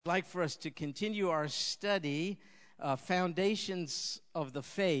I'd like for us to continue our study, Foundations of the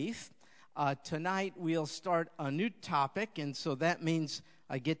Faith. Tonight we'll start a new topic, and so that means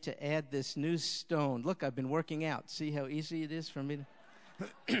I get to add this new stone. Look, I've been working out. See how easy it is for me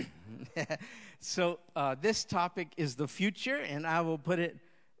to... So this topic is the future, and I will put it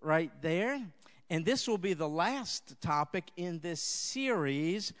right there. And this will be the last topic in this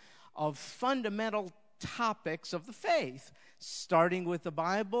series of fundamental topics of the faith, starting with the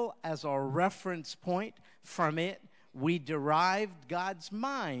Bible as our reference point. From it, we derived God's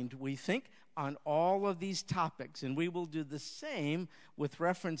mind, we think, on all of these topics, and we will do the same with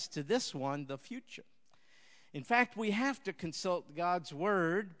reference to this one, the future. In fact, we have to consult God's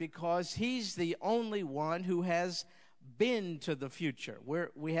Word because He's the only one who has been to the future.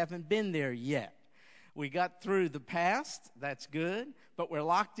 We haven't been there yet. We got through the past, that's good, but we're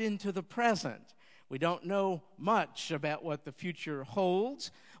locked into the present. We don't know much about what the future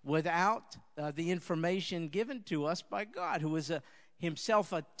holds without the information given to us by God, who is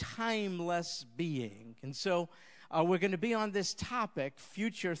himself a timeless being. And so we're going to be on this topic,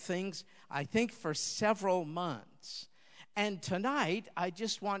 future things, I think for several months. And tonight, I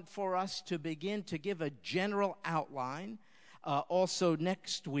just want for us to begin to give a general outline, also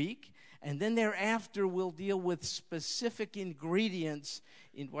next week. And then thereafter, we'll deal with specific ingredients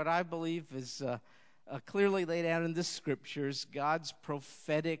in what I believe is clearly laid out in the Scriptures, God's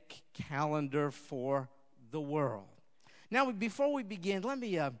prophetic calendar for the world. Now, before we begin, let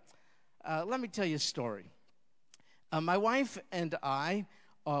me tell you a story. My wife and I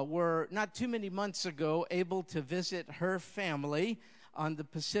were not too many months ago able to visit her family on the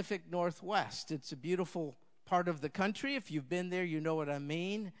Pacific Northwest. It's a beautiful part of the country. If you've been there, you know what I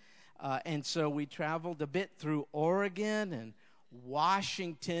mean. And so we traveled a bit through Oregon and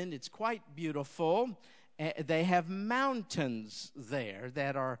Washington. It's quite beautiful. They have mountains there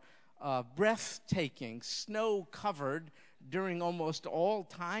that are breathtaking, snow-covered during almost all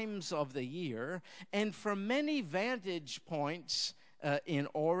times of the year. And from many vantage points in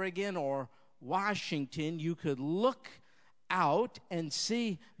Oregon or Washington, you could look out and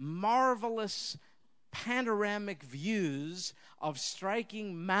see marvelous panoramic views of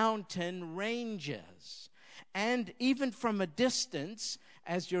striking mountain ranges. And even from a distance,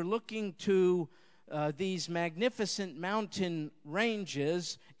 as you're looking to these magnificent mountain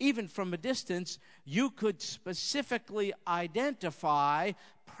ranges, even from a distance, you could specifically identify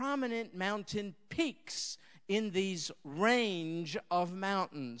prominent mountain peaks in these range of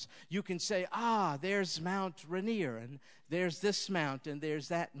mountains. You can say, there's Mount Rainier, and there's this mount, and there's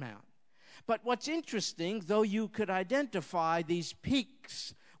that mount. But what's interesting, though you could identify these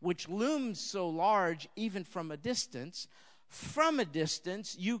peaks, which loom so large even from a distance,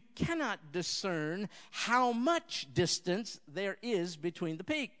 you cannot discern how much distance there is between the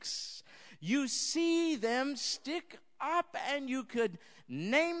peaks. You see them stick up, and you could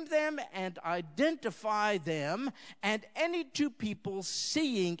name them and identify them, and any two people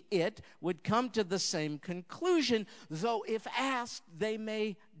seeing it would come to the same conclusion, though if asked, they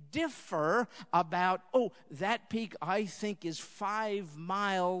may differ about, that peak I think is 5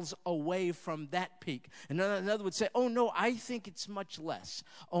 miles away from that peak. And another would say, no, I think it's much less,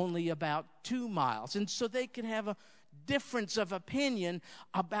 only about 2 miles. And so they could have a difference of opinion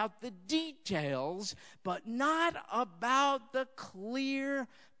about the details, but not about the clear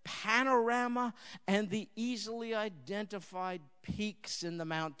panorama and the easily identified peaks in the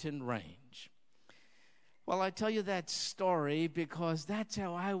mountain range. Well, I tell you that story because that's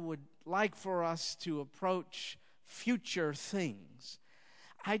how I would like for us to approach future things.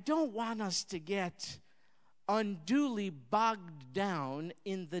 I don't want us to get unduly bogged down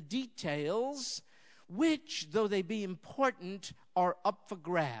in the details, which, though they be important, are up for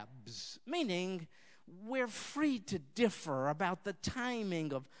grabs, meaning we're free to differ about the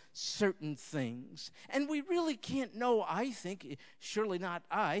timing of certain things. And we really can't know, I think, surely not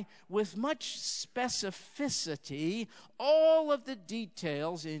I, with much specificity, all of the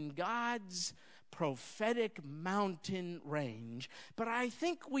details in God's prophetic mountain range. But I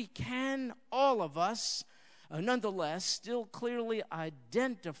think we can, all of us, nonetheless, still clearly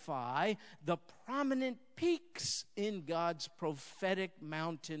identify the prominent peaks in God's prophetic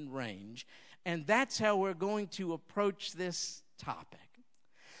mountain range. And that's how we're going to approach this topic.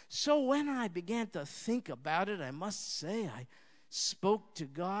 So when I began to think about it, I must say, I spoke to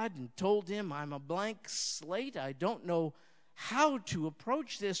God and told him I'm a blank slate. I don't know how to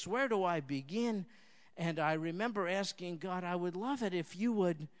approach this. Where do I begin? And I remember asking God, I would love it if you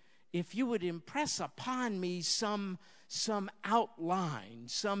would impress upon me some outline,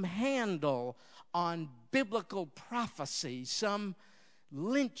 some handle on biblical prophecy, some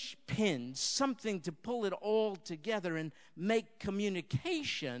linchpin, something to pull it all together and make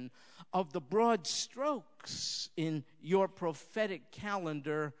communication of the broad strokes in your prophetic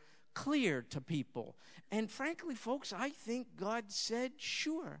calendar clear to people. And frankly, folks, I think God said,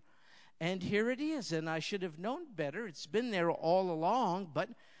 sure. And here it is, and I should have known better. It's been there all along, but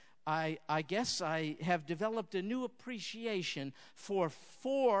I guess I have developed a new appreciation for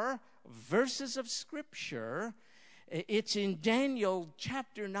 4 verses of Scripture. It's in Daniel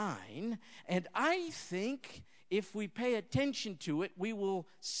chapter 9, and I think if we pay attention to it, we will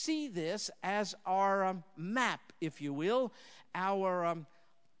see this as our map, if you will, our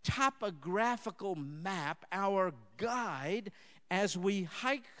topographical map, our guide as we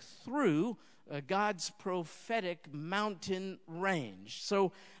hike through God's prophetic mountain range.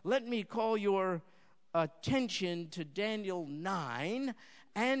 So let me call your attention to Daniel 9,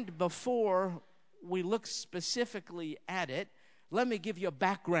 and before we look specifically at it, let me give you a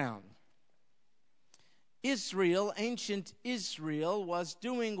background. Israel, ancient Israel, was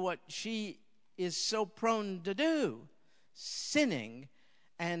doing what she is so prone to do, sinning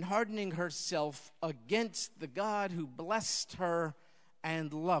and hardening herself against the God who blessed her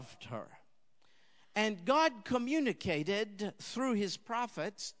and loved her. And God communicated through his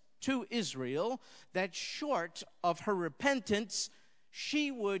prophets to Israel that short of her repentance, she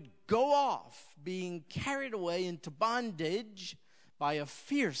would go off, being carried away into bondage by a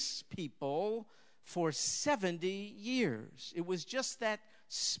fierce people for 70 years. It was just that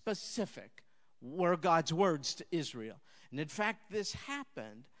specific were God's words to Israel. And in fact, this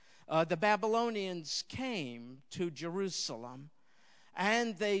happened. The Babylonians came to Jerusalem,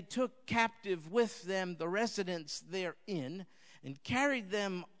 and they took captive with them the residents therein and carried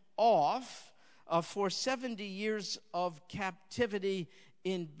them off for 70 years of captivity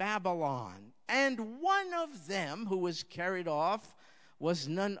in Babylon. And one of them who was carried off was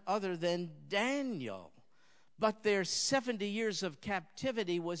none other than Daniel. But their 70 years of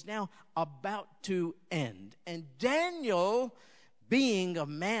captivity was now about to end. And Daniel, being a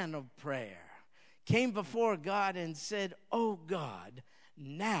man of prayer, came before God and said, "Oh God,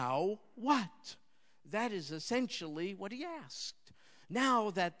 now what?" That is essentially what he asked. Now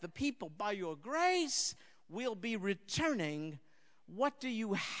that the people, by your grace, will be returning, what do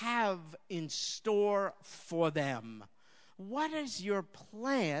you have in store for them? What is your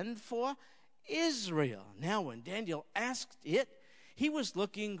plan for Israel? Now, when Daniel asked it, he was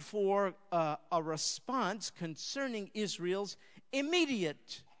looking for a response concerning Israel's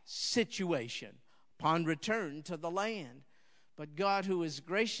immediate situation upon return to the land. But God, who is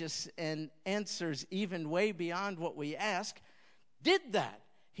gracious and answers even way beyond what we ask, did that.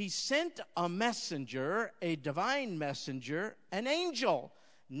 He sent a messenger, a divine messenger, an angel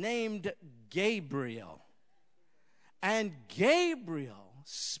named Gabriel. And Gabriel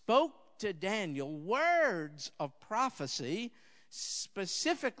spoke to Daniel words of prophecy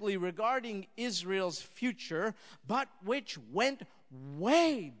specifically regarding Israel's future, but which went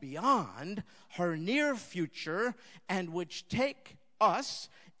way beyond her near future and which take us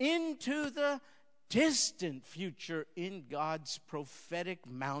into the distant future in God's prophetic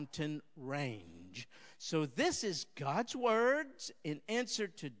mountain range. So this is God's words in answer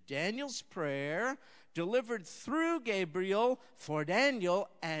to Daniel's prayer, delivered through Gabriel for Daniel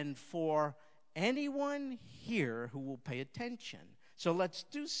and for anyone here who will pay attention. So let's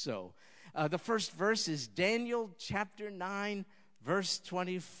do so. The first verse is Daniel chapter 9, verse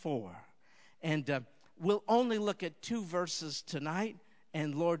 24. And we'll only look at 2 verses tonight,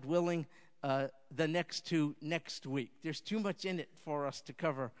 and Lord willing, the next 2 next week. There's too much in it for us to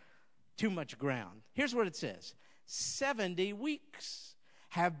cover too much ground. Here's what it says. 70 weeks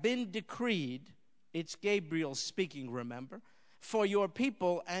have been decreed. It's Gabriel speaking, remember, for your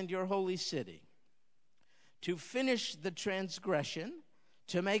people and your holy city, to finish the transgression,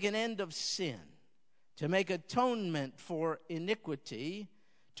 to make an end of sin, to make atonement for iniquity,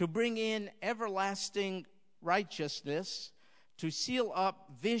 to bring in everlasting righteousness, to seal up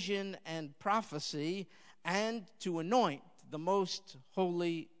vision and prophecy, and to anoint the most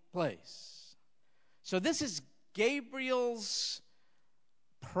holy place. So this is Gabriel's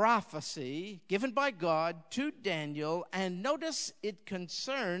prophecy given by God to Daniel, and notice it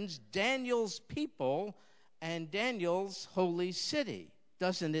concerns Daniel's people and Daniel's holy city.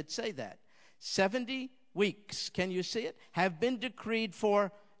 Doesn't it say that? 70 weeks, can you see it? Have been decreed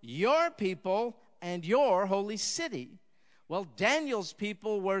for your people and your holy city. Well, Daniel's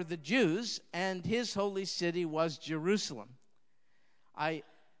people were the Jews, and his holy city was Jerusalem. I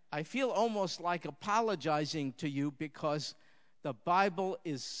feel almost like apologizing to you because the Bible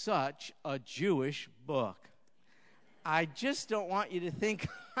is such a Jewish book. I just don't want you to think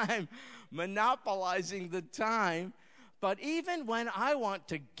I'm monopolizing the time. But even when I want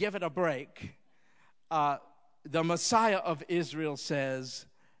to give it a break, the Messiah of Israel says,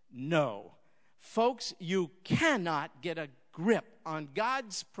 no. Folks, you cannot get a grip on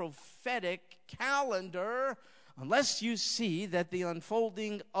God's prophetic calendar unless you see that the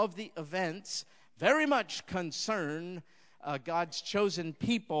unfolding of the events very much concern God's chosen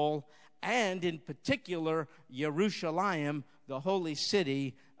people, and in particular, Jerusalem, the holy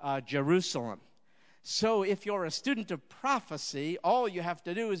city, Jerusalem. So if you're a student of prophecy, all you have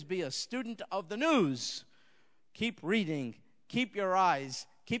to do is be a student of the news. Keep reading, keep your eyes,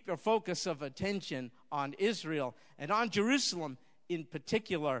 keep your focus of attention on Israel and on Jerusalem in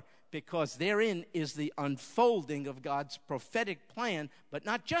particular, because therein is the unfolding of God's prophetic plan, but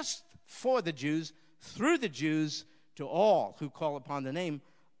not just for the Jews, through the Jews to all who call upon the name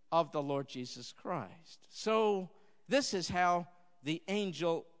of the Lord Jesus Christ. So this is how the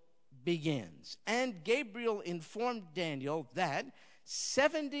angel begins. And Gabriel informed Daniel that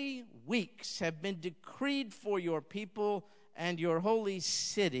 70 weeks have been decreed for your people and your holy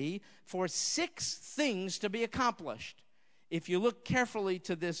city for 6 things to be accomplished. If you look carefully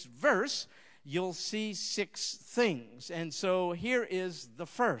to this verse, you'll see 6 things. And so here is the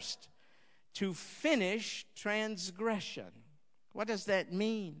first: to finish transgression. What does that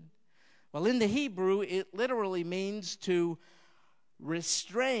mean? Well, in the Hebrew, it literally means to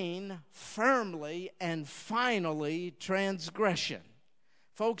restrain firmly and finally transgression.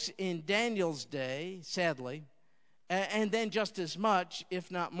 Folks, in Daniel's day, sadly, and then just as much, if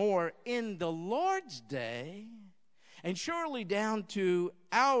not more, in the Lord's day, and surely down to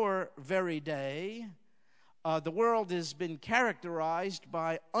our very day, the world has been characterized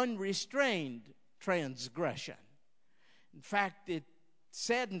by unrestrained transgression. In fact, it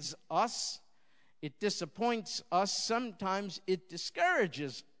saddens us, it disappoints us, sometimes it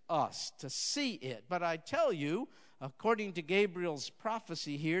discourages us to see it. But I tell you, according to Gabriel's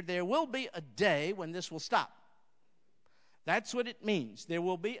prophecy here, there will be a day when this will stop. That's what it means. There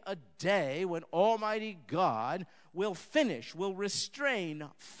will be a day when Almighty God will finish, will restrain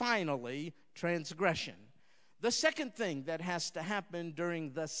finally transgression. The second thing that has to happen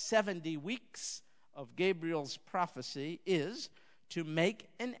during the 70 weeks of Gabriel's prophecy is to make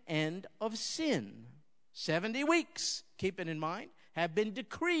an end of sin. 70 weeks, keep it in mind, have been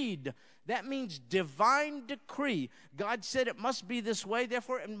decreed. That means divine decree. God said it must be this way,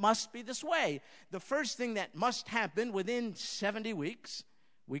 therefore it must be this way. The first thing that must happen within 70 weeks,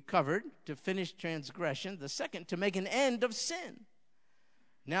 we covered, to finish transgression. The second, to make an end of sin.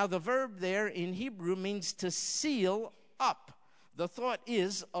 Now, the verb there in Hebrew means to seal up. The thought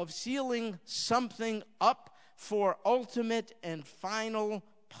is of sealing something up for ultimate and final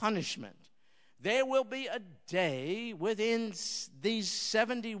punishment. There will be a day within these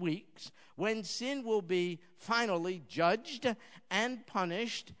 70 weeks when sin will be finally judged and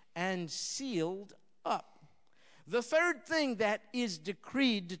punished and sealed up. The third thing that is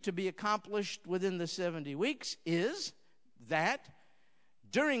decreed to be accomplished within the 70 weeks is that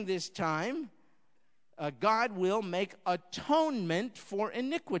during this time, God will make atonement for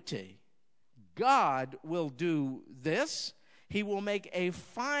iniquity. God will do this. He will make a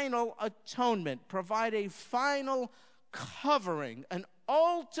final atonement, provide a final covering, an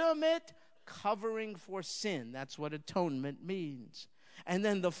ultimate covering for sin. That's what atonement means. And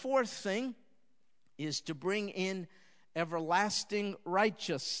then the fourth thing is to bring in everlasting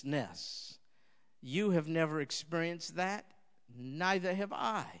righteousness. You have never experienced that. Neither have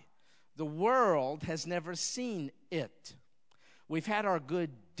I. The world has never seen it. We've had our good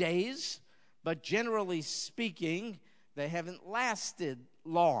days, but generally speaking, they haven't lasted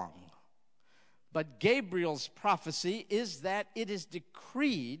long. But Gabriel's prophecy is that it is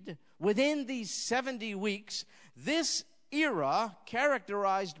decreed within these 70 weeks, this era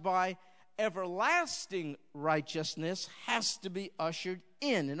characterized by everlasting righteousness has to be ushered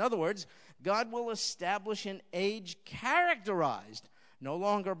in. In other words, God will establish an age characterized no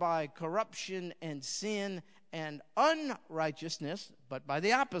longer by corruption and sin and unrighteousness, but by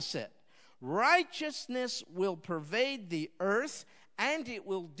the opposite. Righteousness will pervade the earth, and it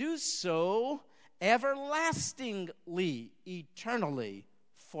will do so everlastingly, eternally,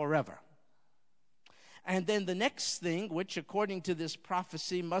 forever. And then the next thing, which according to this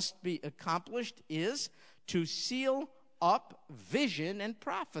prophecy must be accomplished, is to seal up vision and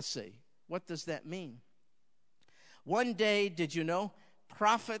prophecy. What does that mean? One day, did you know,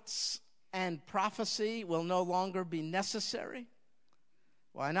 prophets and prophecy will no longer be necessary?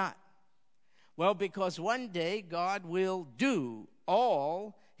 Why not? Well, because one day God will do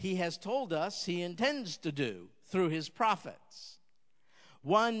all he has told us he intends to do through his prophets.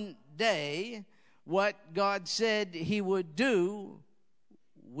 One day, what God said he would do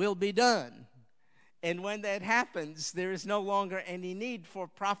will be done. And when that happens, there is no longer any need for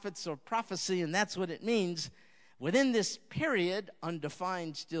prophets or prophecy, and that's what it means. Within this period,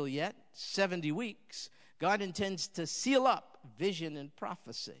 undefined still yet, 70 weeks, God intends to seal up vision and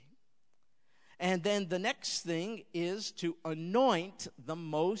prophecy. And then the next thing is to anoint the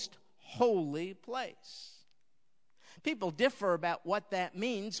most holy place. People differ about what that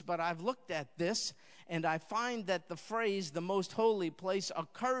means, but I've looked at this, and I find that the phrase, the most holy place,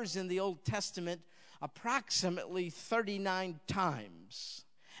 occurs in the Old Testament approximately 39 times.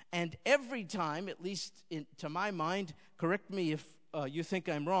 And every time, at least to my mind, correct me if you think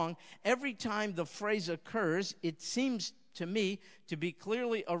I'm wrong, every time the phrase occurs, it seems to me to be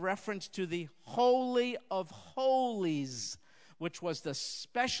clearly a reference to the Holy of Holies, which was the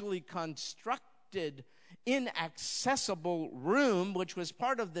specially constructed, inaccessible room, which was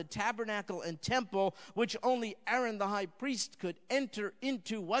part of the tabernacle and temple, which only Aaron the high priest could enter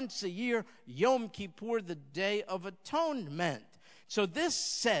into once a year, Yom Kippur, the Day of Atonement. So this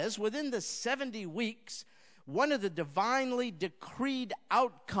says, within the 70 weeks, one of the divinely decreed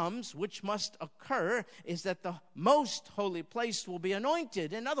outcomes which must occur is that the most holy place will be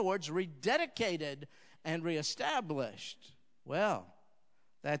anointed. In other words, rededicated and reestablished. Well,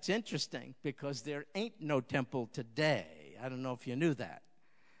 that's interesting because there ain't no temple today. I don't know if you knew that.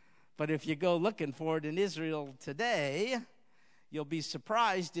 But if you go looking for it in Israel today, you'll be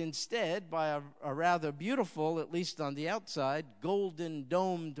surprised instead by a rather beautiful, at least on the outside, golden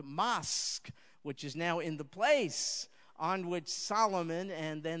domed mosque, which is now in the place on which Solomon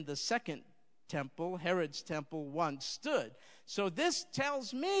and then the second temple, Herod's temple, once stood. So this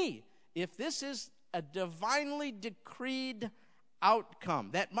tells me, if this is a divinely decreed outcome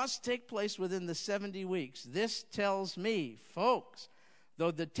that must take place within the 70 weeks, this tells me, folks, though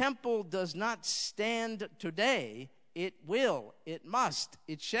the temple does not stand today, it will, it must,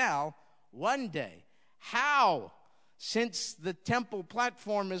 it shall one day. How? Since the temple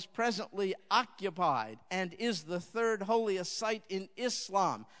platform is presently occupied and is the third holiest site in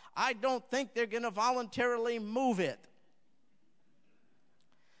Islam, I don't think they're going to voluntarily move it.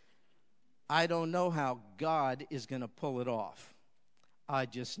 I don't know how God is going to pull it off. I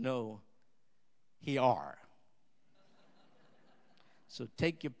just know he are. So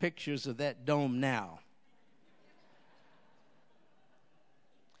take your pictures of that dome now.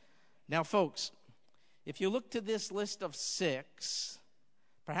 Now, folks, if you look to this list of 6,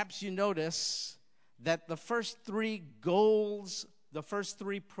 perhaps you notice that the first 3 goals, the first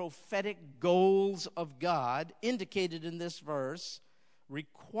 3 prophetic goals of God indicated in this verse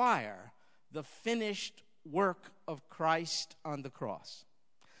require the finished work of Christ on the cross.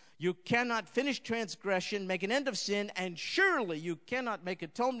 You cannot finish transgression, make an end of sin, and surely you cannot make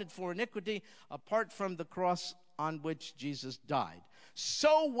atonement for iniquity apart from the cross on which Jesus died.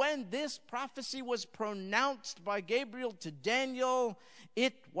 So when this prophecy was pronounced by Gabriel to Daniel,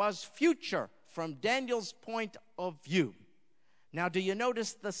 it was future from Daniel's point of view. Now, do you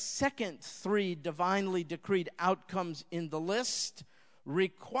notice the second 3 divinely decreed outcomes in the list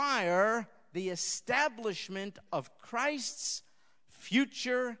require the establishment of Christ's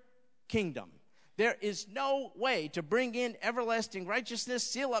future kingdom? There is no way to bring in everlasting righteousness,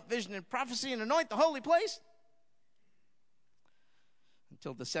 seal up vision and prophecy, and anoint the holy place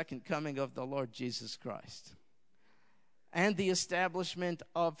until the second coming of the Lord Jesus Christ and the establishment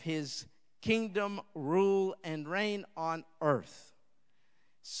of his kingdom, rule, and reign on earth.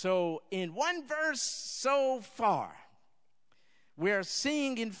 So in one verse so far, we're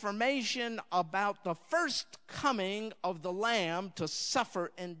seeing information about the first coming of the Lamb to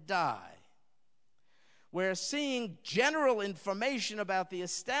suffer and die. We're seeing general information about the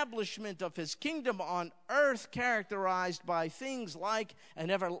establishment of his kingdom on earth, characterized by things like an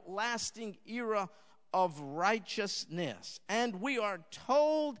everlasting era of righteousness. And we are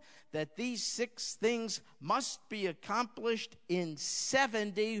told that these 6 things must be accomplished in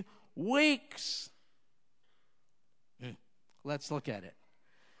 70 weeks. Let's look at it.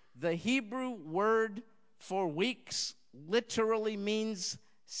 The Hebrew word for weeks literally means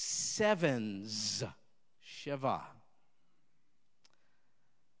sevens. Sheva.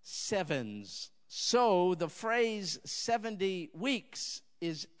 Sevens. So the phrase 70 weeks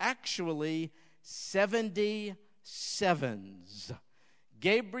is actually 70 sevens.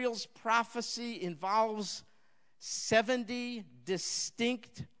 Gabriel's prophecy involves 70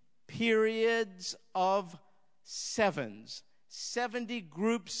 distinct periods of sevens. 70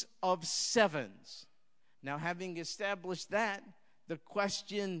 groups of sevens. Now, having established that, the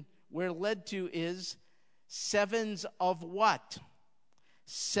question we're led to is, Sevens of what?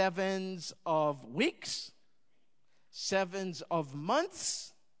 Sevens of weeks? Sevens of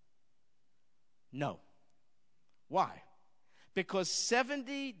months? No. Why? Because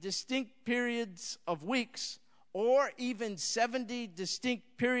 70 distinct periods of weeks, or even 70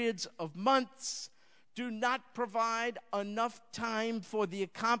 distinct periods of months, do not provide enough time for the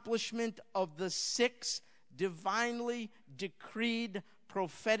accomplishment of the 6 divinely decreed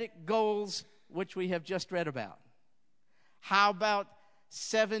prophetic goals which we have just read about. How about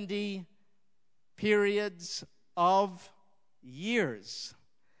 70 periods of years?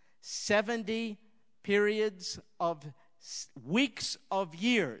 70 periods of weeks of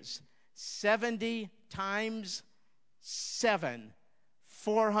years. 70 times 7,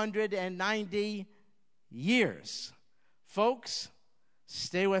 490 years. Folks,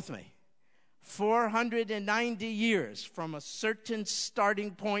 stay with me. 490 years from a certain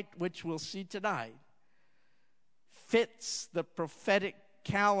starting point, which we'll see tonight, fits the prophetic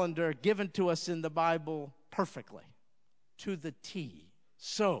calendar given to us in the Bible perfectly, to the T.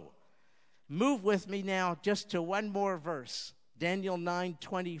 So, move with me now just to one more verse, Daniel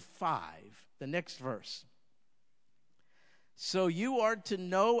 9:25, the next verse. So you are to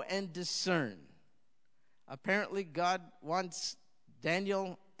know and discern. Apparently, God wants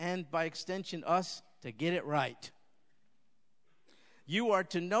Daniel and by extension us to get it right. You are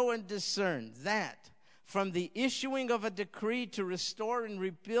to know and discern that from the issuing of a decree to restore and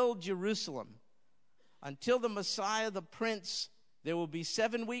rebuild Jerusalem until the Messiah, the Prince, there will be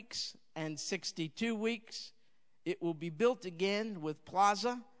 7 weeks and 62 weeks. It will be built again with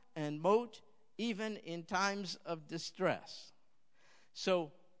plaza and moat, even in times of distress.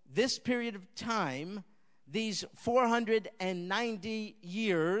 So this period of time, these 490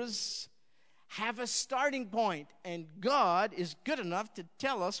 years, have a starting point, and God is good enough to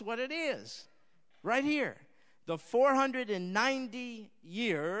tell us what it is. Right here. The 490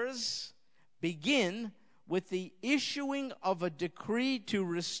 years begin with the issuing of a decree to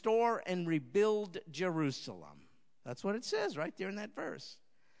restore and rebuild Jerusalem. That's what it says right there in that verse.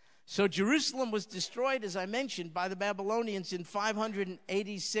 So Jerusalem was destroyed, as I mentioned, by the Babylonians in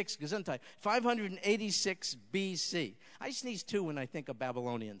 586, Gesundheit, 586 BC. I sneeze too when I think of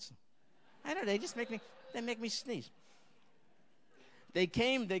Babylonians. I don't know, they make me sneeze. They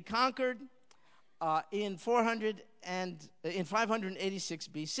came, they conquered in 586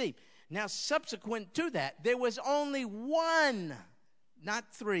 BC. Now, subsequent to that, there was only one,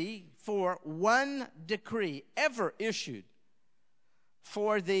 not 3, 4, one decree ever issued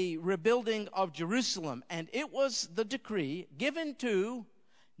for the rebuilding of Jerusalem. And it was the decree given to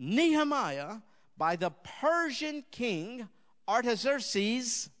Nehemiah by the Persian king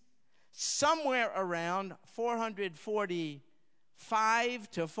Artaxerxes somewhere around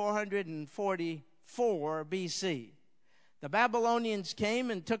 445 to 444 BC. The Babylonians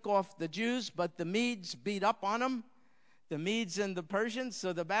came and took off the Jews, but the Medes beat up on them, the Medes and the Persians.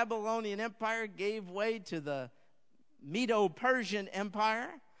 So the Babylonian Empire gave way to the Medo-Persian Empire,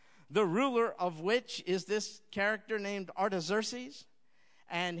 the ruler of which is this character named Artaxerxes.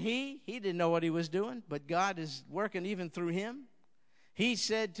 And he didn't know what he was doing, but God is working even through him. He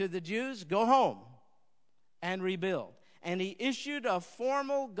said to the Jews, go home and rebuild. And he issued a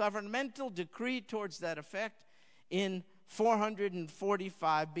formal governmental decree towards that effect in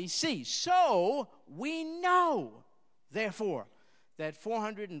 445 BC. So we know, therefore, that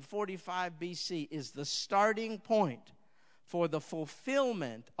 445 BC is the starting point for the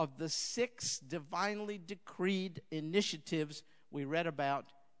fulfillment of the 6 divinely decreed initiatives we read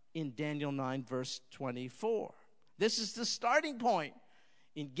about in Daniel 9, verse 24. This is the starting point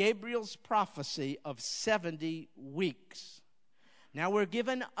in Gabriel's prophecy of 70 weeks. Now we're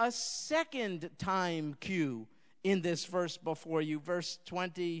given a second time cue in this verse before you, verse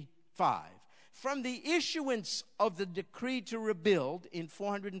 25. From the issuance of the decree to rebuild in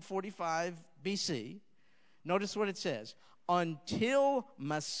 445 BC, notice what it says. Until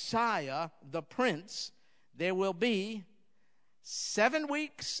Messiah, the Prince, there will be 7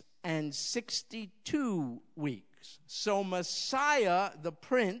 weeks and 62 weeks. So Messiah, the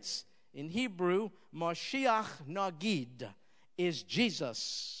Prince, in Hebrew, Mashiach Nagid, is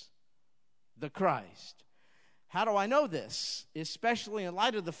Jesus, the Christ. How do I know this? Especially in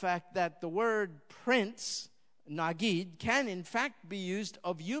light of the fact that the word prince, Nagid, can in fact be used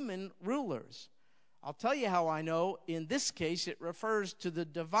of human rulers. I'll tell you how I know. In this case, it refers to the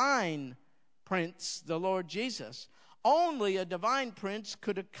divine prince, the Lord Jesus. Only a divine prince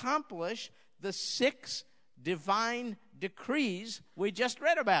could accomplish the 6 divine decrees we just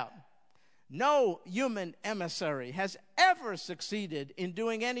read about. No human emissary has ever succeeded in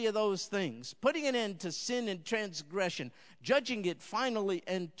doing any of those things, putting an end to sin and transgression, judging it finally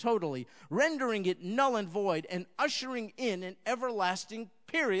and totally, rendering it null and void, and ushering in an everlasting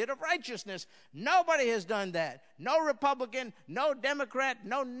period of righteousness. Nobody has done that. No Republican, no Democrat,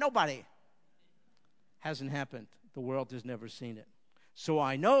 nobody. Hasn't happened. The world has never seen it. So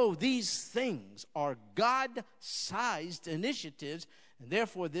I know these things are God-sized initiatives, and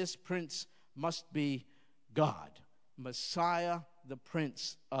therefore this prince must be God, Messiah, the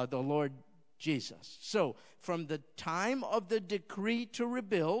Prince, the Lord Jesus. So from the time of the decree to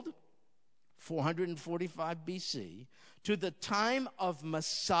rebuild, 445 BC, to the time of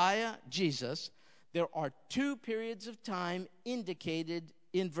Messiah Jesus, there are two periods of time indicated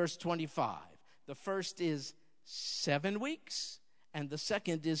in verse 25. The first is 7 weeks, and the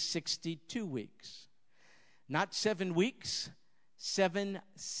second is 62 weeks. Not 7 weeks, 7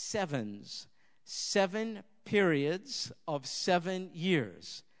 sevens. 7 periods of 7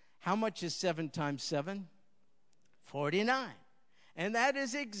 years. How much is 7 times 7? 49. And that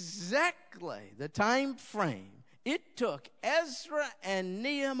is exactly the time frame it took Ezra and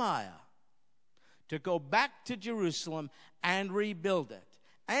Nehemiah to go back to Jerusalem and rebuild it.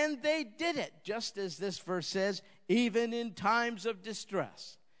 And they did it, just as this verse says, even in times of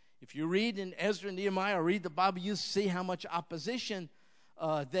distress. If you read in Ezra and Nehemiah, or read the Bible, you see how much opposition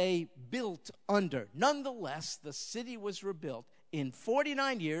they built under. Nonetheless, the city was rebuilt in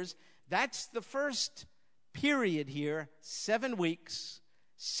 49 years. That's the first period here, 7 weeks,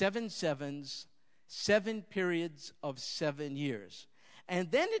 7 sevens, 7 periods of 7 years.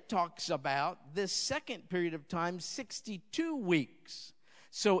 And then it talks about this second period of time, 62 weeks.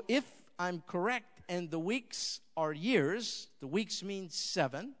 So if I'm correct, and the weeks are years, the weeks mean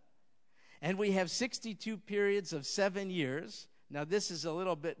 7, and we have 62 periods of 7 years. Now, this is a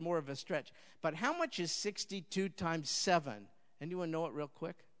little bit more of a stretch, but how much is 62 times 7? Anyone know it real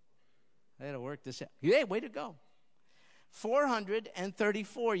quick? I had to work this out. Hey, way to go.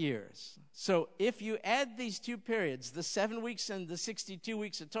 434 years. So if you add these two periods, the 7 weeks and the 62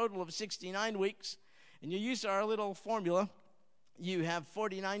 weeks, a total of 69 weeks, and you use our little formula, you have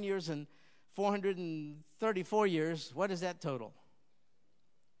 49 years and 434 years. What is that total?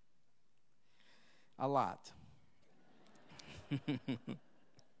 A lot.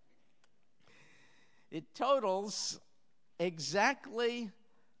 It totals exactly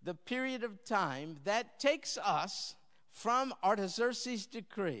the period of time that takes us from Artaxerxes'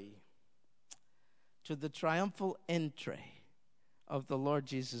 decree to the triumphal entry of the Lord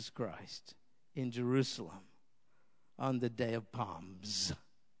Jesus Christ in Jerusalem on the Day of Palms.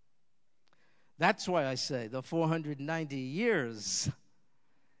 That's why I say the 490 years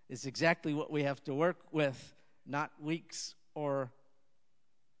is exactly what we have to work with, not weeks or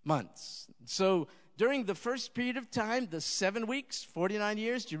months. So during the first period of time, the 7 weeks, 49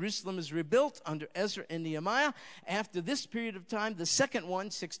 years, Jerusalem is rebuilt under Ezra and Nehemiah. After this period of time, the second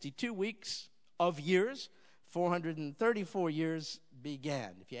one, 62 weeks of years, 434 years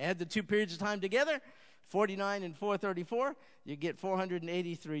began. If you add the two periods of time together, 49 and 434, you get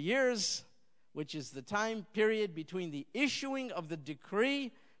 483 years, which is the time period between the issuing of the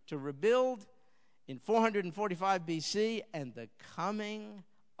decree to rebuild in 445 BC and the coming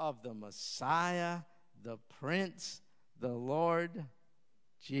of the Messiah, the Prince, the Lord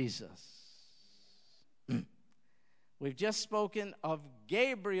Jesus. We've just spoken of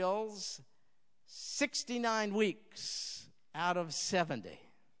Gabriel's 69 weeks out of 70.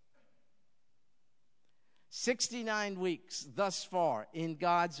 69 weeks thus far in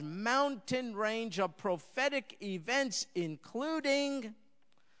God's mountain range of prophetic events, including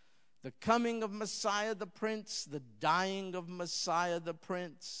the coming of Messiah the Prince, the dying of Messiah the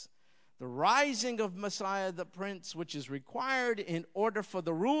Prince, the rising of Messiah the Prince, which is required in order for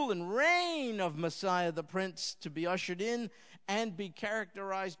the rule and reign of Messiah the Prince to be ushered in and be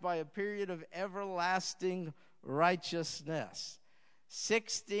characterized by a period of everlasting righteousness.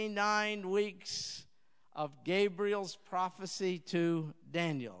 69 weeks of Gabriel's prophecy to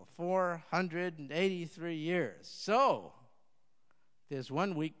Daniel, 483 years. So, there's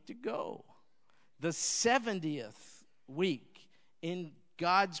 1 week to go. The 70th week in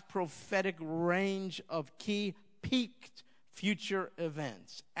God's prophetic range of key peaked future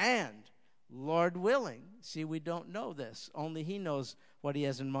events. And, Lord willing, see, we don't know this. Only He knows what He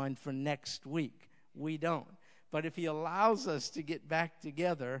has in mind for next week. We don't. But if He allows us to get back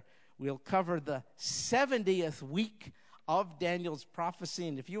together, we'll cover the 70th week of Daniel's prophecy.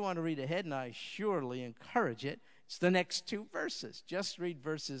 And if you want to read ahead, and I surely encourage it, it's the next 2 verses. Just read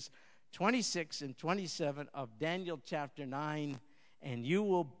verses 26 and 27 of Daniel chapter 9, and you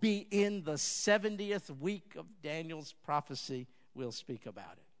will be in the 70th week of Daniel's prophecy. We'll speak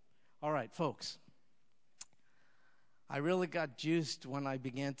about it. All right, folks. I really got juiced when I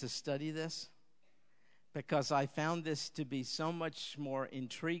began to study this because I found this to be so much more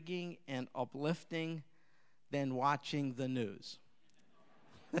intriguing and uplifting than watching the news.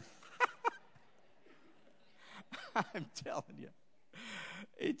 I'm telling you.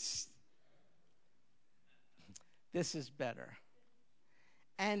 This is better.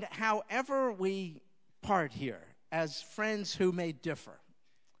 And however we part here, as friends who may differ,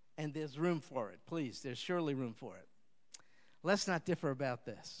 and there's room for it, please, there's surely room for it. Let's not differ about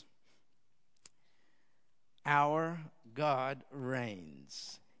this. Our God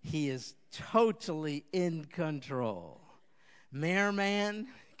reigns. He is totally in control. Mayor Man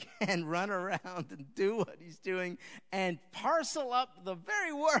can run around and do what he's doing and parcel up the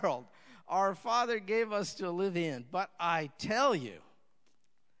very world our Father gave us to live in. But I tell you,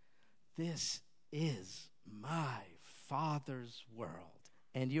 this is my Father's world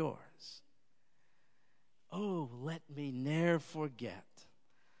and yours. Oh, let me ne'er forget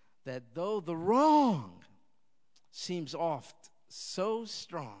that though the wrong seems oft so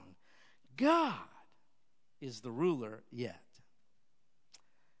strong, God is the ruler yet.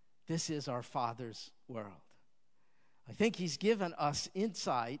 This is our Father's world. I think he's given us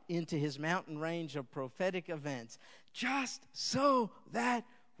insight into his mountain range of prophetic events just so that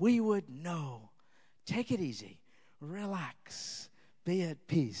we would know. Take it easy. Relax. Be at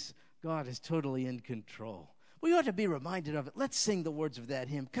peace. God is totally in control. We ought to be reminded of it. Let's sing the words of that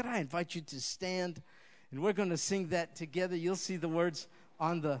hymn. Could I invite you to stand? And we're going to sing that together. You'll see the words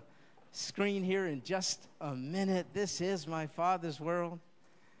on the screen here in just a minute. This is my Father's world.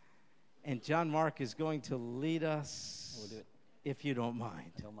 And John Mark is going to lead us, We'll do it. If you don't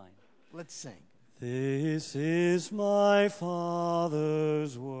mind. Don't mind. Let's sing. This is my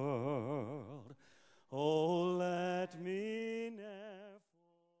Father's world. Oh, let me never